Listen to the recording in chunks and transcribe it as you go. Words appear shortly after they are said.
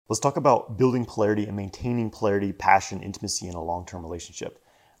Let's talk about building polarity and maintaining polarity, passion, intimacy in a long-term relationship.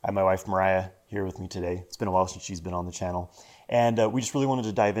 I have my wife, Mariah, here with me today. It's been a while since she's been on the channel. And we just really wanted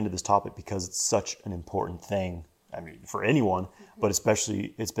to dive into this topic because it's such an important thing. I mean, for anyone, but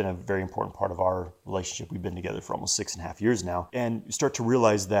especially it's been a very important part of our relationship. We've been together for almost 6.5 years now. And you start to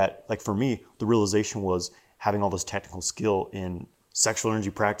realize that, like for me, the realization was having all this technical skill in sexual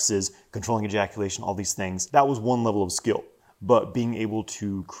energy practices, controlling ejaculation, all these things. That was one level of skill. But being able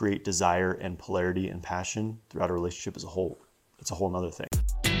to create desire and polarity and passion throughout a relationship as a whole, it's a whole nother thing.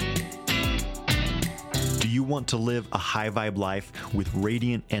 Do you want to live a high vibe life with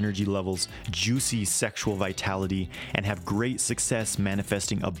radiant energy levels, juicy sexual vitality, and have great success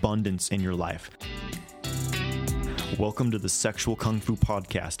manifesting abundance in your life? Welcome to the Sexual Kung Fu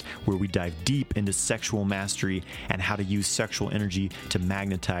Podcast, where we dive deep into sexual mastery and how to use sexual energy to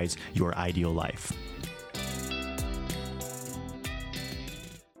magnetize your ideal life.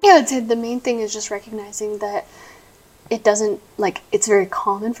 Yeah, I'd say the main thing is just recognizing that it doesn't, it's very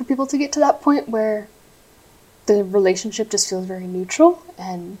common for people to get to that point where the relationship just feels very neutral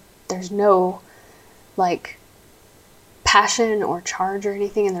and there's no, passion or charge or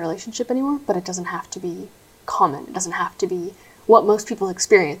anything in the relationship anymore, but it doesn't have to be common. It doesn't have to be what most people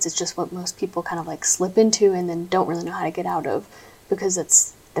experience. It's just what most people kind of slip into and then don't really know how to get out of, because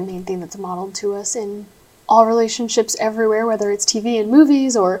it's the main thing that's modeled to us in all relationships everywhere, whether it's TV and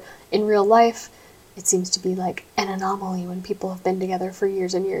movies or in real life. It seems to be like an anomaly when people have been together for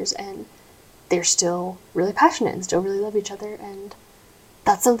years and years and they're still really passionate and still really love each other, and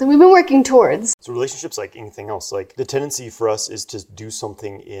that's something we've been working towards. So relationships, like anything else, the tendency for us is to do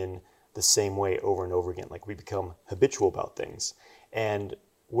something in the same way over and over again. We become habitual about things, and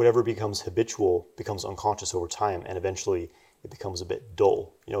whatever becomes habitual becomes unconscious over time, and eventually it becomes a bit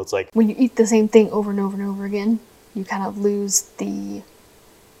dull. It's like when you eat the same thing over and over and over again, you kind of lose the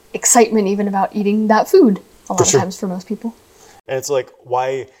excitement even about eating that food a lot of times for most people. And it's like,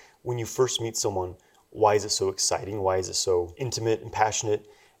 why, when you first meet someone, why is it so exciting? Why is it so intimate and passionate?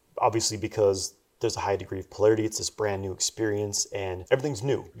 Obviously because there's a high degree of polarity. It's this brand new experience and everything's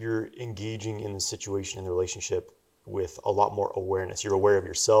new. You're engaging in the situation, in the relationship, with a lot more awareness. You're aware of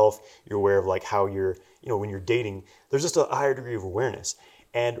yourself. You're aware of how you're, when you're dating, there's just a higher degree of awareness.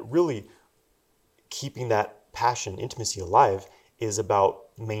 And really keeping that passion, intimacy alive is about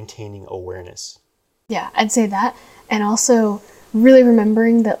maintaining awareness. Yeah, I'd say that. And also really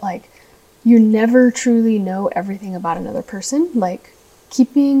remembering that you never truly know everything about another person.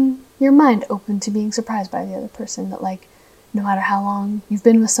 Keeping your mind open to being surprised by the other person. That no matter how long you've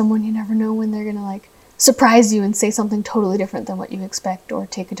been with someone, you never know when they're gonna surprise you and say something totally different than what you expect, or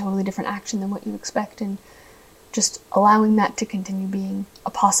take a totally different action than what you expect, and just allowing that to continue being a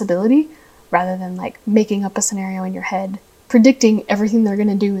possibility rather than making up a scenario in your head, predicting everything they're going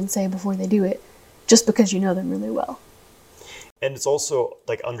to do and say before they do it just because you know them really well. And it's also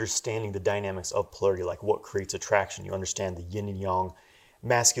understanding the dynamics of polarity, what creates attraction. You understand the yin and yang,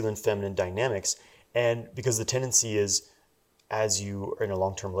 masculine, feminine dynamics. And because the tendency is, as you are in a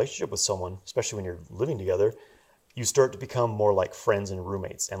long-term relationship with someone, especially when you're living together, you start to become more like friends and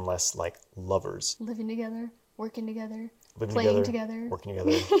roommates and less like lovers. Living together, working together, Living playing together, working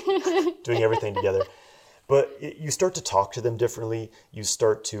together, doing everything together. But you start to talk to them differently. You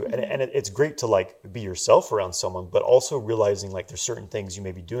start to, and it's great to be yourself around someone, but also realizing there's certain things you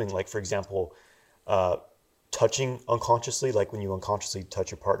may be doing. For example, touching unconsciously, when you unconsciously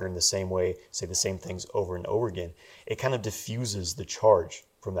touch your partner in the same way, say the same things over and over again, it kind of diffuses the charge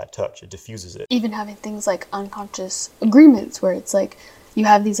from that touch. It diffuses it. Even having things like unconscious agreements where it's you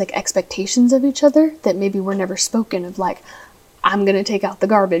have these expectations of each other that maybe were never spoken of, I'm going to take out the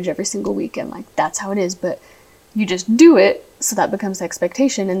garbage every single week and that's how it is, but you just do it, so that becomes the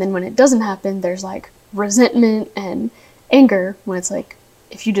expectation. And then when it doesn't happen, there's resentment and anger, when it's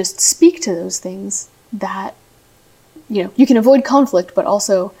if you just speak to those things, that you can avoid conflict, but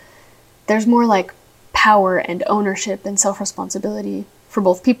also there's more power and ownership and self-responsibility for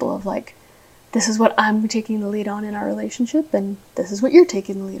both people of this is what I'm taking the lead on in our relationship, and this is what you're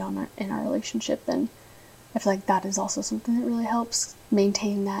taking the lead on in our relationship. And I feel that is also something that really helps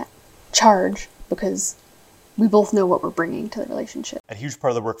maintain that charge, because we both know what we're bringing to the relationship. A huge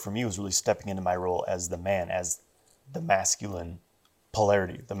part of the work for me was really stepping into my role as the man, as the masculine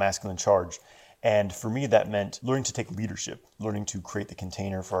polarity, the masculine charge. And for me, that meant learning to take leadership, learning to create the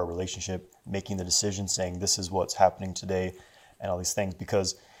container for our relationship, making the decision, saying this is what's happening today, and all these things.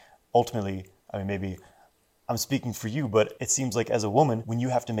 Because ultimately, maybe I'm speaking for you, but it seems like as a woman, when you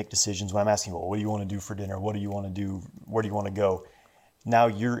have to make decisions, when I'm asking, well, what do you want to do for dinner? What do you want to do? Where do you want to go? Now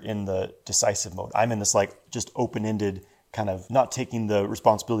you're in the decisive mode. I'm in this just open-ended kind of not taking the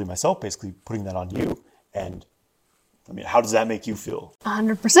responsibility myself, basically putting that on you. And I mean, how does that make you feel?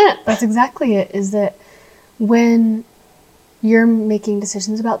 100%. That's exactly it, is that when you're making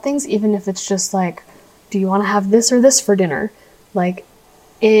decisions about things, even if it's just like, do you want to have this or this for dinner? Like,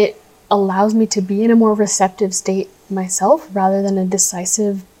 it allows me to be in a more receptive state myself rather than a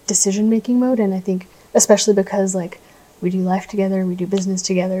decisive decision-making mode. And I think especially because like we do life together, we do business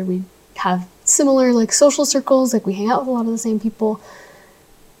together, we have similar like social circles, like we hang out with a lot of the same people,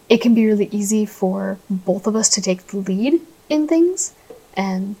 it can be really easy for both of us to take the lead in things.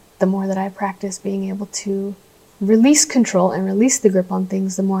 And the more that I practice being able to release control and release the grip on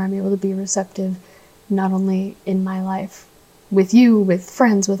things, the more I'm able to be receptive, not only in my life with you, with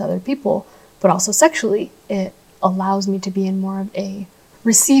friends, with other people, but also sexually. It allows me to be in more of a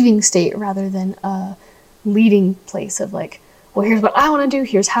receiving state rather than a leading place of like, well, here's what I want to do,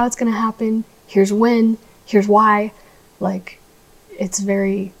 here's how it's going to happen, here's when, here's why. Like, it's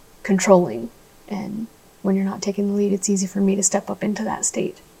very controlling. And when you're not taking the lead, it's easy for me to step up into that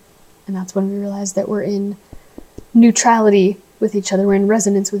state. And that's when we realize that we're in neutrality with each other, we're in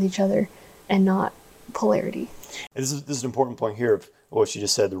resonance with each other, and not polarity. This is an important point here of what she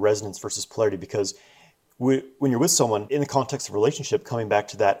just said, the resonance versus polarity, because when you're with someone in the context of a relationship, coming back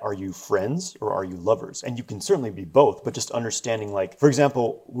to that, are you friends or are you lovers? And you can certainly be both, but just understanding, like, for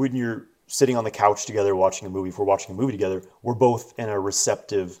example, when you're sitting on the couch together watching a movie, if we're watching a movie together, we're both in a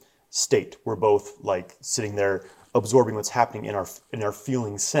receptive state. We're both like sitting there absorbing what's happening in our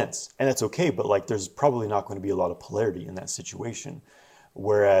feeling sense. And that's okay, but like there's probably not going to be a lot of polarity in that situation.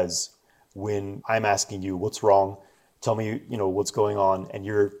 Whereas when I'm asking you what's wrong, tell me, what's going on, and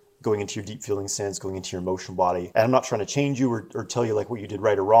you're going into your deep feeling sense, going into your emotional body. And I'm not trying to change you or tell you like what you did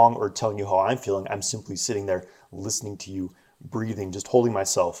right or wrong or telling you how I'm feeling. I'm simply sitting there listening to you, breathing, just holding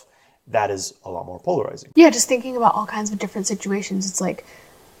myself. That is a lot more polarizing. Yeah, just thinking about all kinds of different situations. It's like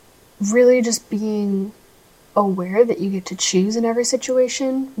really just being aware that you get to choose in every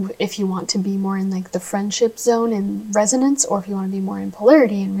situation if you want to be more in like the friendship zone and resonance, or if you want to be more in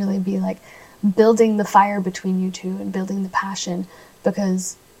polarity and really be like building the fire between you two and building the passion,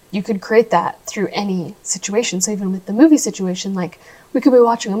 because you could create that through any situation. So even with the movie situation, like we could be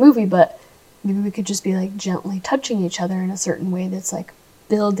watching a movie, but maybe we could just be like gently touching each other in a certain way that's like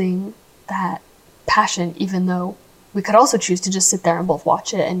building that passion, even though we could also choose to just sit there and both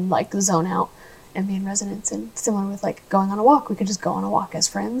watch it and like zone out and be in resonance. And similar with like going on a walk, we could just go on a walk as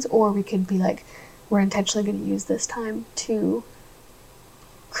friends, or we could be like, we're intentionally going to use this time to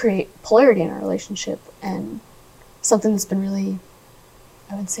create polarity in our relationship. And something that's been really,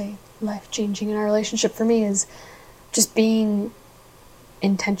 I would say, life-changing in our relationship for me is just being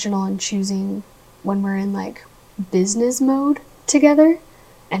intentional and choosing when we're in like business mode together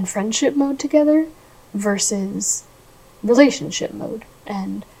and friendship mode together versus relationship mode,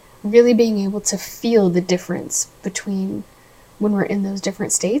 and really being able to feel the difference between when we're in those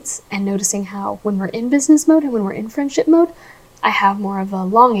different states, and noticing how when we're in business mode and when we're in friendship mode, I have more of a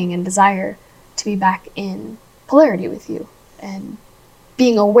longing and desire to be back in polarity with you. And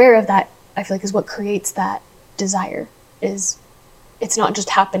being aware of that, I feel like, is what creates that desire. Is it's not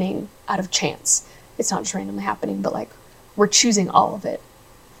just happening out of chance. It's not just randomly happening, but like we're choosing all of it.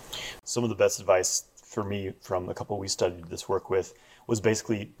 Some of the best advice for me from a couple we studied this work with was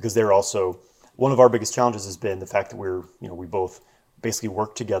basically, because they're also, one of our biggest challenges has been the fact that we both basically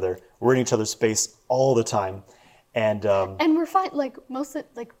work together. We're in each other's space all the time. And we're fine. Like most of,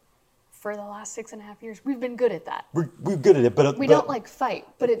 like for the last 6.5 years, we've been good at that. We're good at it, but we don't like fight,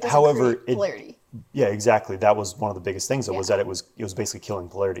 but it doesn't create polarity. Yeah, exactly. That was one of the biggest things. Was that it was basically killing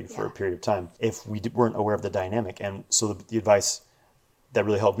polarity for a period of time if we weren't aware of the dynamic. And so the advice that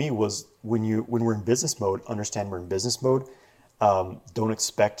really helped me was when we're in business mode, understand we're in business mode. Don't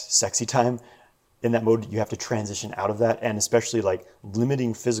expect sexy time. In that mode, you have to transition out of that, and especially like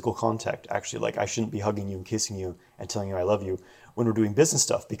limiting physical contact. Actually, like I shouldn't be hugging you and kissing you and telling you I love you when we're doing business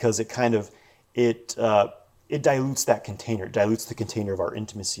stuff, because it kind of it dilutes that container. It dilutes the container of our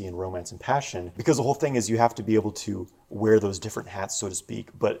intimacy and romance and passion, because the whole thing is you have to be able to wear those different hats, so to speak,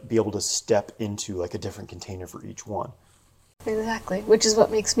 but be able to step into like a different container for each one. Exactly, which is what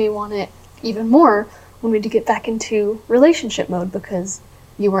makes me want it even more when we do get back into relationship mode, because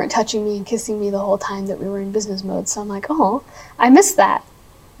you weren't touching me and kissing me the whole time that we were in business mode. So I'm like, oh, I miss that.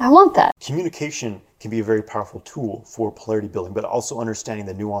 I want that. Communication can be a very powerful tool for polarity building, but also understanding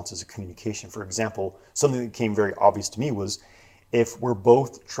the nuances of communication. For example, something that became very obvious to me was if we're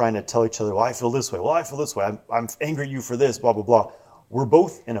both trying to tell each other, well, I feel this way, well, I feel this way, I'm angry at you for this, blah, blah, blah. We're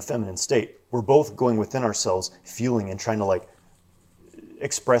both in a feminine state. We're both going within ourselves, feeling and trying to like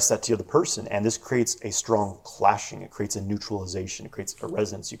express that to the other person. And this creates a strong clashing. It creates a neutralization. It creates a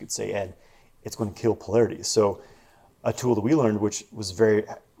resonance, you could say, and it's going to kill polarity. So a tool that we learned, which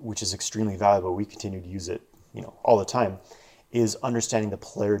is extremely valuable, we continue to use it, all the time, is understanding the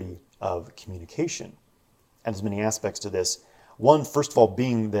polarity of communication. And there's many aspects to this. One, first of all,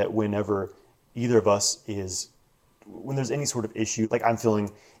 being that whenever either of us when there's any sort of issue, like I'm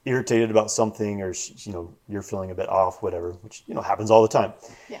feeling irritated about something, or you're feeling a bit off, whatever, which happens all the time.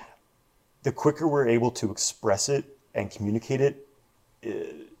 Yeah. The quicker we're able to express it and communicate it,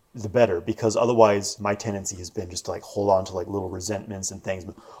 the better, because otherwise my tendency has been just to hold on to little resentments and things.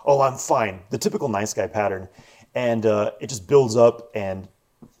 But, oh, I'm fine. The typical nice guy pattern. And it just builds up, and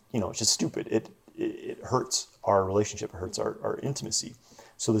it's just stupid. It hurts our relationship. It hurts our intimacy.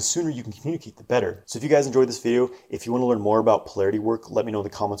 So the sooner you can communicate, the better. So if you guys enjoyed this video, if you want to learn more about polarity work, let me know in the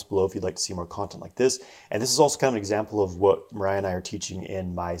comments below if you'd like to see more content like this. And this is also kind of an example of what Mariah and I are teaching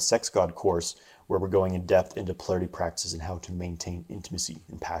in my Sex God course, where we're going in depth into polarity practices and how to maintain intimacy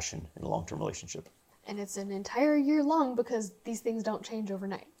and passion in a long-term relationship. And it's an entire year long, because these things don't change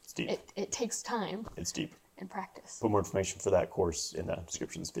overnight. It's deep. It takes time. It's deep. And practice. Put more information for that course in the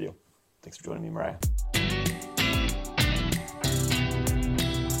description of this video. Thanks for joining me, Mariah.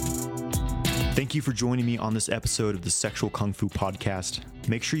 Thank you for joining me on this episode of the Sexual Kung Fu Podcast.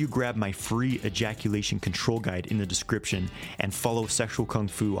 Make sure you grab my free ejaculation control guide in the description, and follow Sexual Kung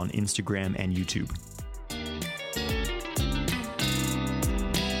Fu on Instagram and YouTube.